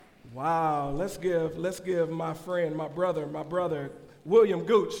Wow, let's give my friend, my brother, William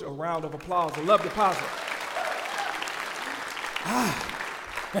Gooch, a round of applause. A love deposit.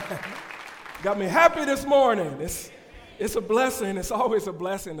 Got me happy this morning. It's a blessing. It's always a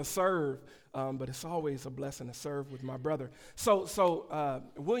blessing to serve, but it's always a blessing to serve with my brother. So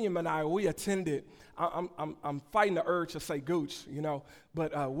William and I, we attended. I'm fighting the urge to say Gooch,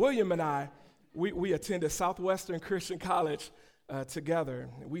 but William and I, we attended Southwestern Christian College together.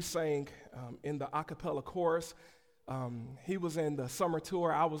 We sang in the a cappella chorus. He was in the summer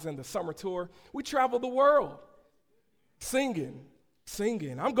tour. I was in the summer tour. We traveled the world singing.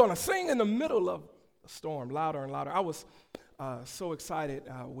 I'm going to sing in the middle of a storm, louder and louder. I was so excited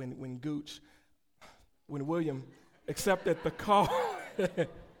when William accepted the call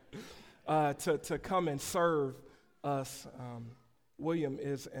to come and serve us. William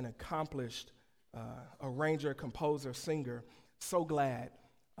is an accomplished arranger, composer, singer. So glad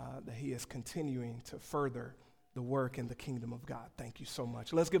that he is continuing to further the work in the kingdom of God. Thank you so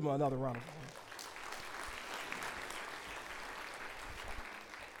much. Let's give him another round of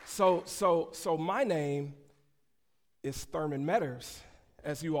applause. So my name is Thurmond Metters.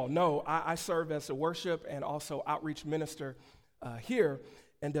 As you all know, I serve as a worship and also outreach minister here,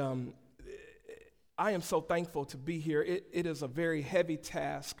 and I am so thankful to be here. It is a very heavy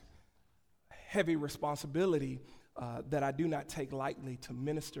task, heavy responsibility that I do not take lightly to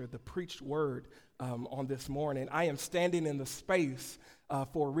minister the preached word on this morning. I am standing in the space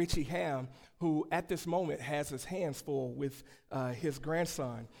for Richie Ham, who at this moment has his hands full with his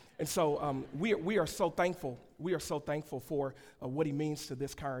grandson. And so we are so thankful. We are so thankful for what he means to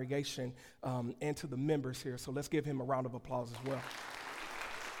this congregation and to the members here. So let's give him a round of applause as well.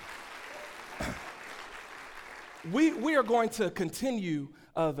 We are going to continue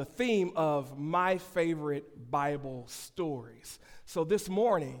the theme of my favorite Bible stories. So this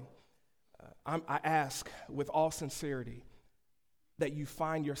morning, I ask with all sincerity that you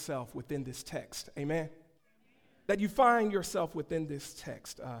find yourself within this text. Amen? That you find yourself within this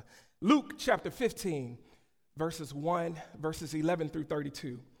text. Luke chapter 15, verses 11 through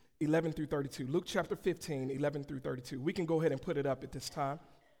 32. 11 through 32. Luke chapter 15, 11 through 32. We can go ahead and put it up at this time.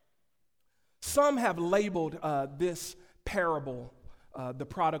 Some have labeled this parable the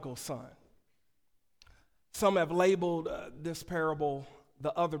prodigal son. Some have labeled this parable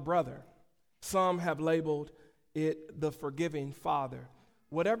the other brother. Some have labeled it the forgiving father.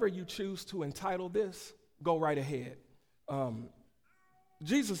 Whatever you choose to entitle this, go right ahead.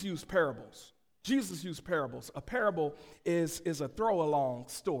 Jesus used parables. A parable is a throw-along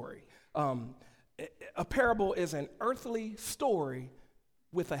story. A parable is an earthly story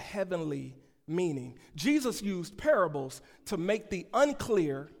with a heavenly meaning. Jesus used parables to make the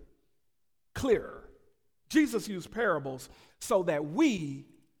unclear clearer. Jesus used parables so that we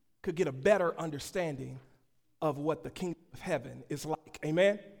could get a better understanding of what the kingdom of heaven is like.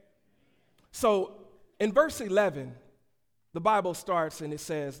 Amen? So in verse 11, the Bible starts and it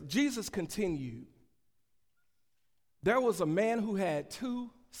says, Jesus continued, "There was a man who had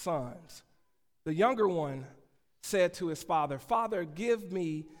 2 sons. The younger one said to his father, 'Father, give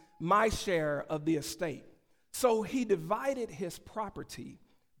me my share of the estate.' So he divided his property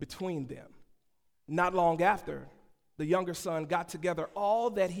between them. Not long after, the younger son got together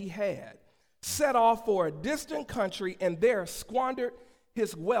all that he had, set off for a distant country, and there squandered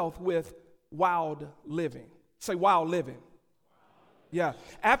his wealth with wild living." Say wild living. Yeah.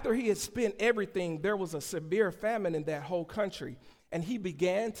 After he had spent everything, there was a severe famine in that whole country, and he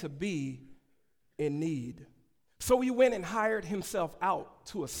began to be in need. So he went and hired himself out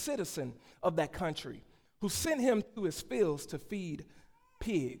to a citizen of that country, who sent him to his fields to feed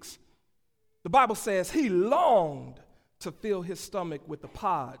pigs. The Bible says he longed to fill his stomach with the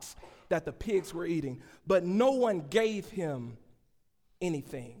pods that the pigs were eating, but no one gave him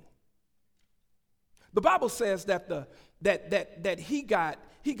anything. The Bible says that he got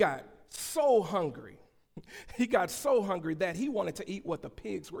so hungry. He got so hungry that he wanted to eat what the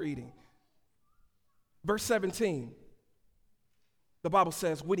pigs were eating. Verse 17, the Bible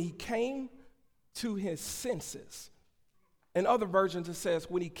says, when he came to his senses, in other versions it says,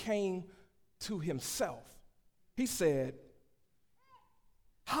 when he came to himself, he said,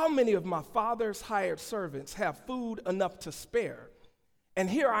 "How many of my father's hired servants have food enough to spare? And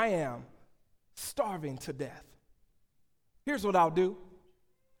here I am, starving to death. Here's what I'll do.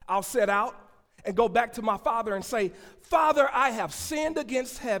 I'll set out and go back to my father and say, 'Father, I have sinned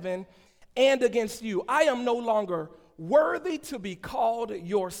against heaven and against you. I am no longer worthy to be called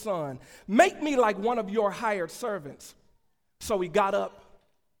your son. Make me like one of your hired servants.' So he got up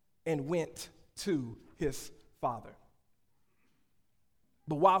and went to his father."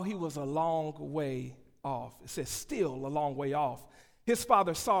 But while he was a long way off, it says still a long way off, his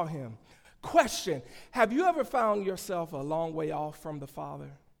father saw him. Question, have you ever found yourself a long way off from the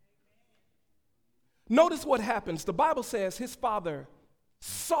Father? Notice what happens. The Bible says his father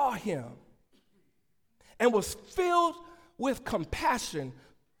saw him and was filled with compassion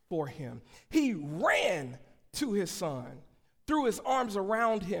for him. He ran to his son, threw his arms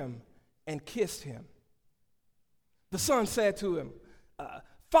around him, and kissed him. The son said to him,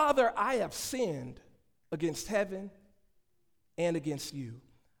 Father, I have sinned against heaven and against you.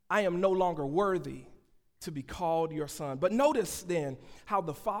 I am no longer worthy to be called your son. But notice then how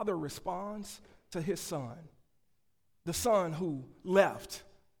the father responds to his son. The son who left.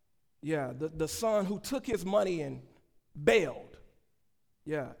 Yeah, the son who took his money and bailed.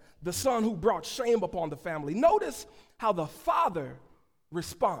 Yeah, the son who brought shame upon the family. Notice how the father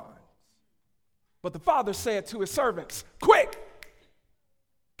responds. But the father said to his servants, quick,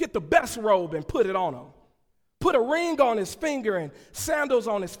 get the best robe and put it on him. Put a ring on his finger and sandals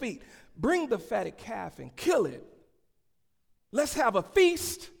on his feet. Bring the fatted calf and kill it. Let's have a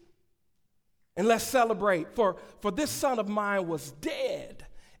feast and let's celebrate. For this son of mine was dead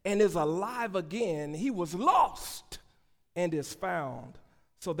and is alive again. He was lost and is found.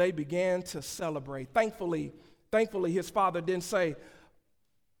 So they began to celebrate. Thankfully, his father didn't say,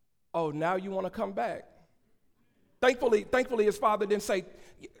 oh, now you want to come back. Thankfully, his father didn't say,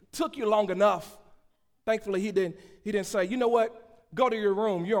 took you long enough. Thankfully, he didn't say, you know what, go to your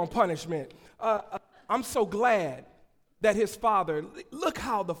room, you're on punishment. I'm so glad that his father, look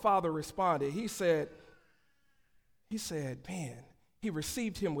how the father responded. He said, man, he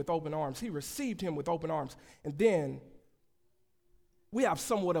received him with open arms. He received him with open arms. And then we have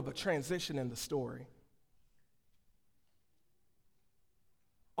somewhat of a transition in the story.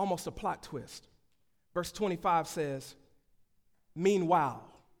 Almost a plot twist. Verse 25 says, meanwhile,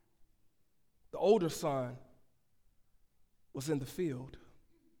 the older son was in the field.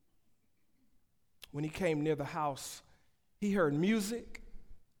 When he came near the house, he heard music,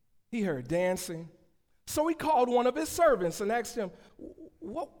 he heard dancing. So he called one of his servants and asked him,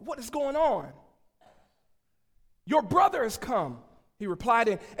 what is going on? Your brother has come, he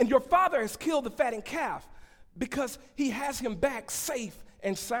replied, and your father has killed the fattened calf because he has him back safe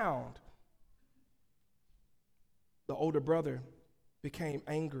and sound. The older brother became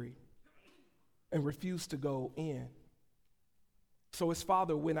angry and refused to go in. So his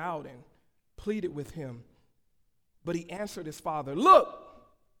father went out and pleaded with him. But he answered his father, look,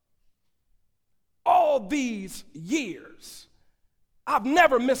 all these years, I've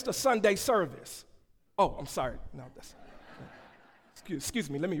never missed a Sunday service. Oh, I'm sorry. No, excuse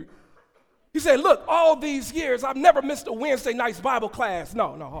me, He said, look, all these years, I've never missed a Wednesday night's Bible class. No,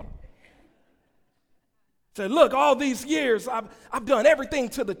 hold on. He said, look, all these years, I've done everything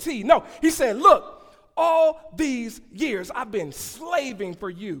to the T. No, he said, look, all these years, I've been slaving for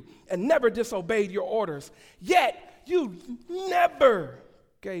you and never disobeyed your orders. Yet, you never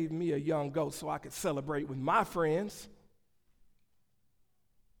gave me a young goat so I could celebrate with my friends.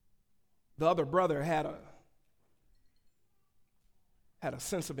 The other brother had a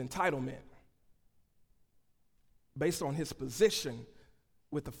sense of entitlement based on his position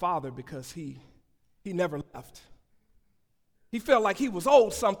with the father because he never left. He felt like he was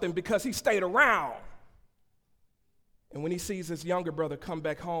owed something because he stayed around. And when he sees his younger brother come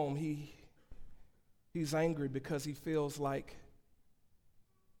back home, he's angry because he feels like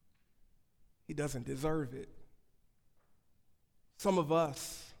he doesn't deserve it. Some of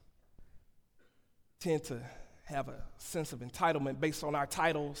us tend to have a sense of entitlement based on our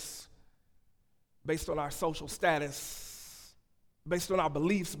titles, based on our social status, based on our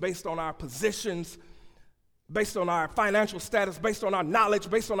beliefs, based on our positions, based on our financial status, based on our knowledge,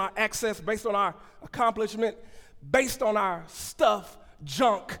 based on our access, based on our accomplishment, based on our stuff,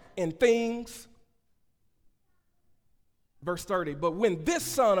 junk, and things. Verse 30, but when this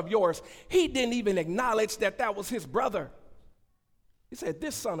son of yours, he didn't even acknowledge that was his brother. He said,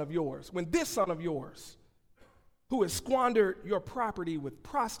 this son of yours, when this son of yours, who has squandered your property with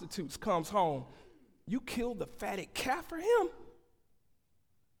prostitutes, comes home, you killed the fatted calf for him?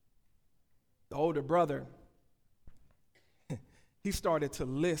 The older brother, he started to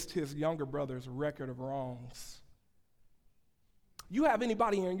list his younger brother's record of wrongs. You have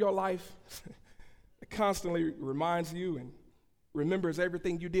anybody in your life that constantly reminds you and remembers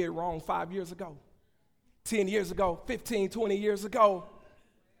everything you did wrong 5 years ago, 10 years ago, 15, 20 years ago?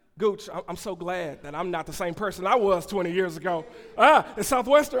 Gooch, I'm so glad that I'm not the same person I was 20 years ago. In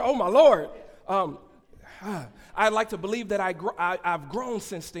Southwestern, oh my Lord. I'd like to believe that I've grown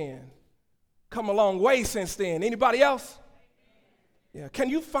since then, come a long way since then. Anybody else? Yeah. Can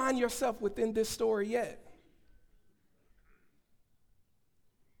you find yourself within this story yet?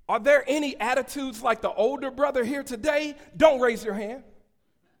 Are there any attitudes like the older brother here today? Don't raise your hand.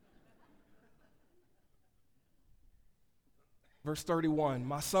 Verse 31,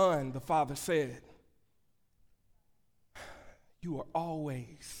 my son, the father said, you are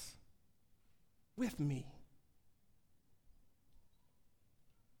always with me.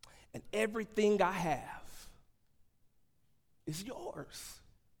 And everything I have is yours.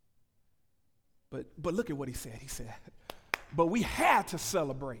 But look at what he said. He said, but we had to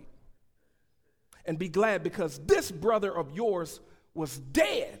celebrate and be glad because this brother of yours was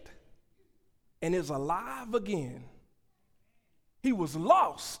dead and is alive again. He was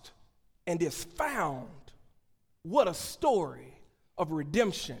lost and is found. What a story of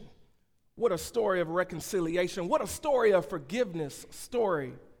redemption. What a story of reconciliation. What a story of forgiveness, a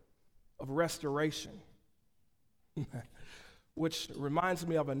story of restoration. Which reminds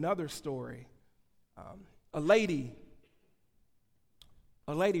me of another story. A lady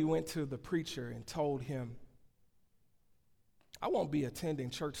went to the preacher and told him, I won't be attending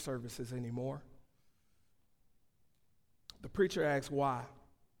church services anymore. The preacher asked why.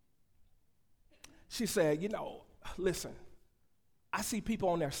 She said, listen, I see people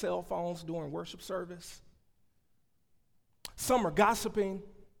on their cell phones during worship service. Some are gossiping.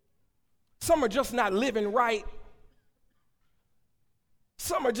 Some are just not living right.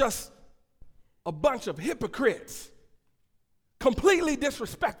 Some are just a bunch of hypocrites, completely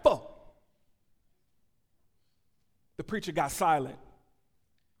disrespectful. The preacher got silent.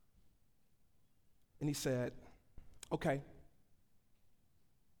 And he said, okay,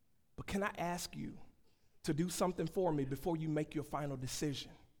 but can I ask you to do something for me before you make your final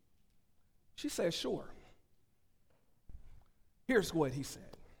decision? She said, sure. Here's what he said.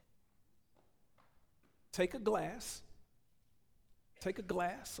 Take a glass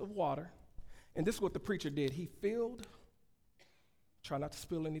of water, and this is what the preacher did. He filled, try not to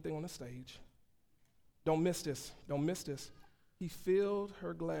spill anything on the stage. Don't miss this. He filled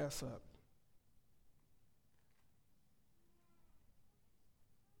her glass up.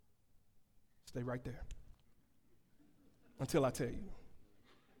 Stay right there until I tell you.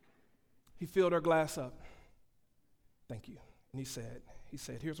 He filled her glass up. Thank you. And he said,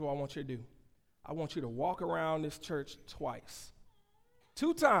 here's what I want you to do. I want you to walk around this church twice.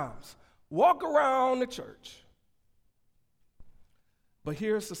 2 times. Walk around the church. But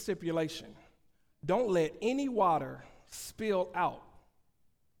here's the stipulation. Don't let any water spill out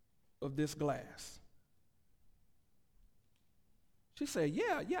of this glass. She said,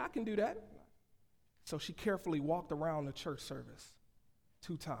 yeah, I can do that. So she carefully walked around the church service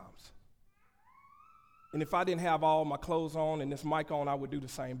 2 times. And if I didn't have all my clothes on and this mic on, I would do the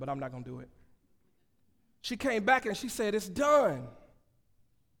same, but I'm not going to do it. She came back and she said, it's done.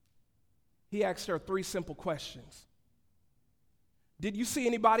 He asked her 3 simple questions. Did you see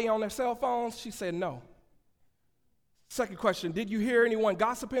anybody on their cell phones? She said, no. Second question, did you hear anyone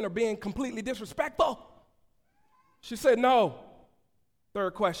gossiping or being completely disrespectful? She said, no.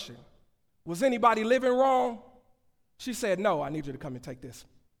 Third question, was anybody living wrong? She said, no. I need you to come and take this.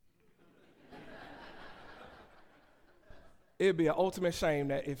 It'd be an ultimate shame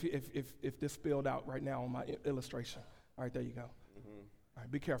that if this spilled out right now on my illustration. All right, there you go. Mm-hmm. All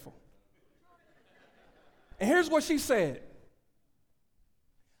right, be careful. And here's what she said.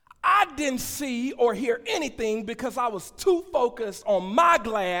 I didn't see or hear anything because I was too focused on my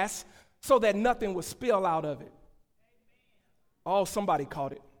glass so that nothing would spill out of it. Oh, somebody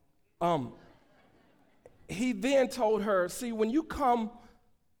caught it. He then told her, see, when you come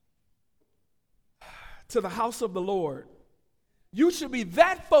to the house of the Lord, you should be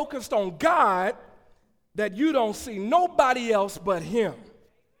that focused on God that you don't see nobody else but him.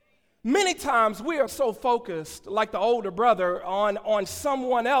 Many times we are so focused, like the older brother, on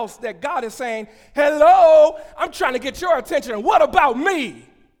someone else that God is saying, hello, I'm trying to get your attention. What about me?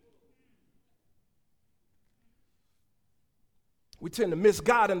 We tend to miss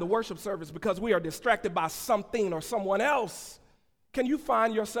God in the worship service because we are distracted by something or someone else. Can you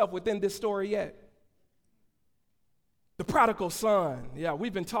find yourself within this story yet? The prodigal son. Yeah,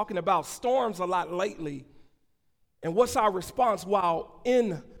 we've been talking about storms a lot lately. And what's our response while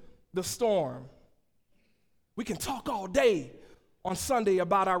in the storm? We can talk all day on Sunday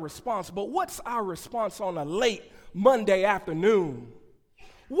about our response, but what's our response on a late Monday afternoon?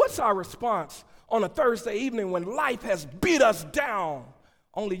 What's our response on a Thursday evening when life has beat us down?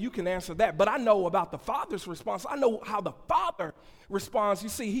 Only you can answer that. But I know about the Father's response. I know how the Father responds. You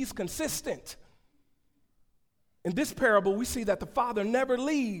see, he's consistent. In this parable, we see that the Father never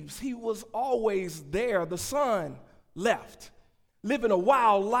leaves. He was always there. The Son left. living a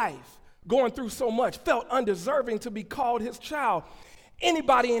wild life, going through so much, felt undeserving to be called his child.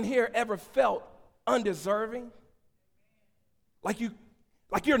 Anybody in here ever felt undeserving? Like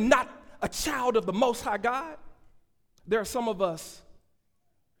you're not a child of the Most High God? There are some of us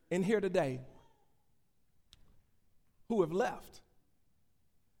in here today who have left,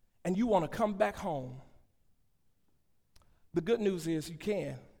 and you want to come back home. The good news is you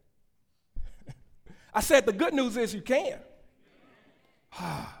can. I said the good news is you can.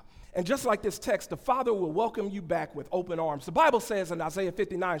 And just like this text, the Father will welcome you back with open arms. The Bible says in Isaiah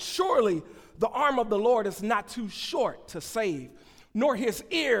 59, surely the arm of the Lord is not too short to save, nor his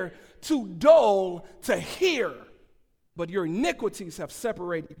ear too dull to hear, but your iniquities have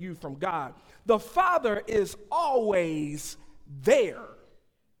separated you from God. The Father is always there.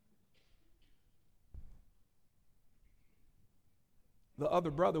 The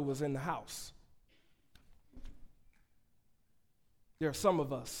other brother was in the house. There are some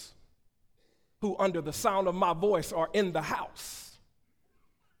of us who, under the sound of my voice, are in the house.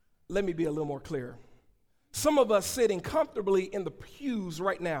 Let me be a little more clear. Some of us sitting comfortably in the pews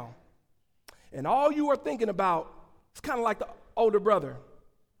right now, and all you are thinking about is kind of like the older brother.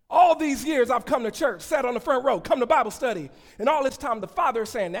 All these years I've come to church, sat on the front row, come to Bible study, and all this time the Father is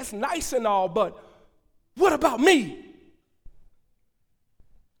saying, that's nice and all, but what about me?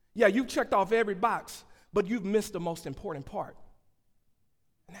 Yeah, you've checked off every box, but you've missed the most important part,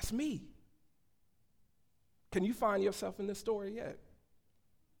 and that's me. Can you find yourself in this story yet?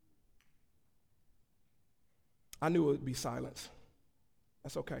 I knew it would be silence.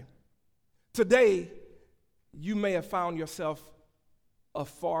 That's okay. Today, you may have found yourself a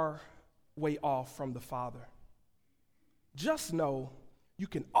far way off from the Father. Just know you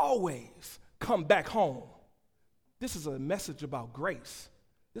can always come back home. This is a message about grace.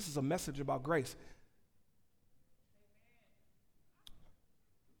 This is a message about grace.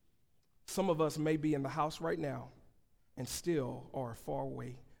 Some of us may be in the house right now and still are far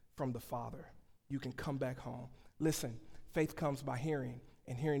away from the Father. You can come back home. Listen, faith comes by hearing,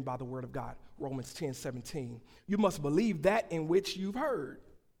 and hearing by the word of God. Romans 10:17. You must believe that in which you've heard.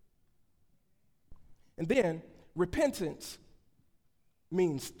 And then repentance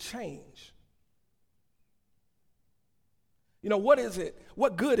means change. You know, what is it?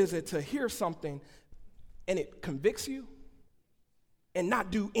 What good is it to hear something and it convicts you and not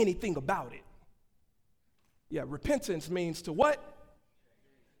do anything about it? Yeah, repentance means to what?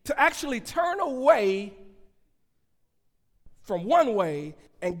 To actually turn away from one way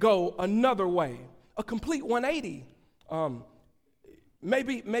and go another way. A complete 180.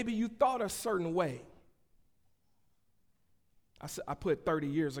 Maybe you thought a certain way. I put 30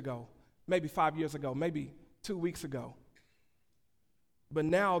 years ago, maybe 5 years ago, maybe 2 weeks ago. But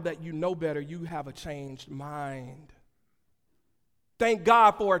now that you know better, you have a changed mind. Thank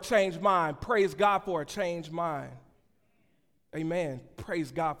God for a changed mind. Praise God for a changed mind. Amen.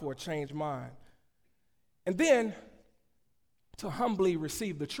 Praise God for a changed mind. And then to humbly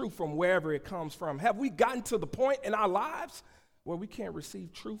receive the truth from wherever it comes from. Have we gotten to the point in our lives where we can't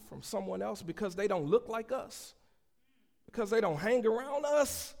receive truth from someone else because they don't look like us? Because they don't hang around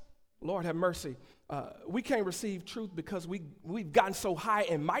us? Lord have mercy. We can't receive truth because we've gotten so high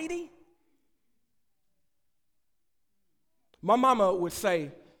and mighty. My mama would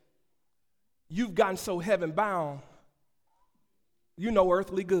say, you've gotten so heaven bound, you know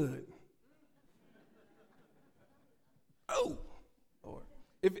earthly good. Oh, Lord.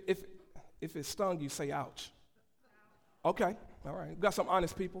 If it stung you, say ouch. Okay, all right. Got some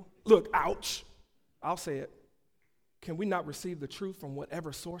honest people. Look, ouch. I'll say it. Can we not receive the truth from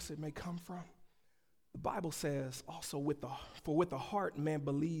whatever source it may come from? The Bible says also, for with the heart man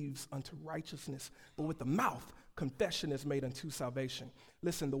believes unto righteousness, but with the mouth confession is made unto salvation.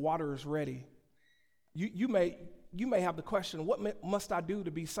 Listen, the water is ready. You may have the question, what must I do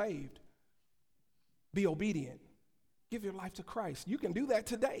to be saved? Be obedient. Give your life to Christ. You can do that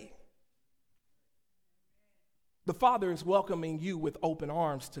today. The Father is welcoming you with open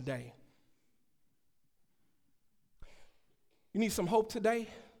arms today. You need some hope today?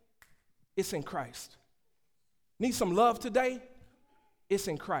 It's in Christ. Need some love today? It's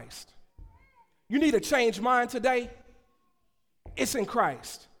in Christ. You need a changed mind today? It's in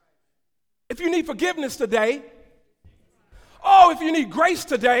Christ. If you need forgiveness today, if you need grace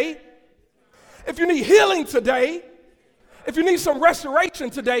today, if you need healing today, if you need some restoration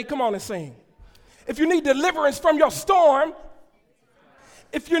today, come on and sing. If you need deliverance from your storm,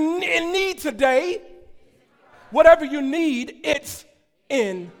 if you're in need today, whatever you need, it's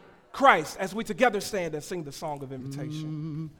in Christ. As we together stand and sing the song of invitation.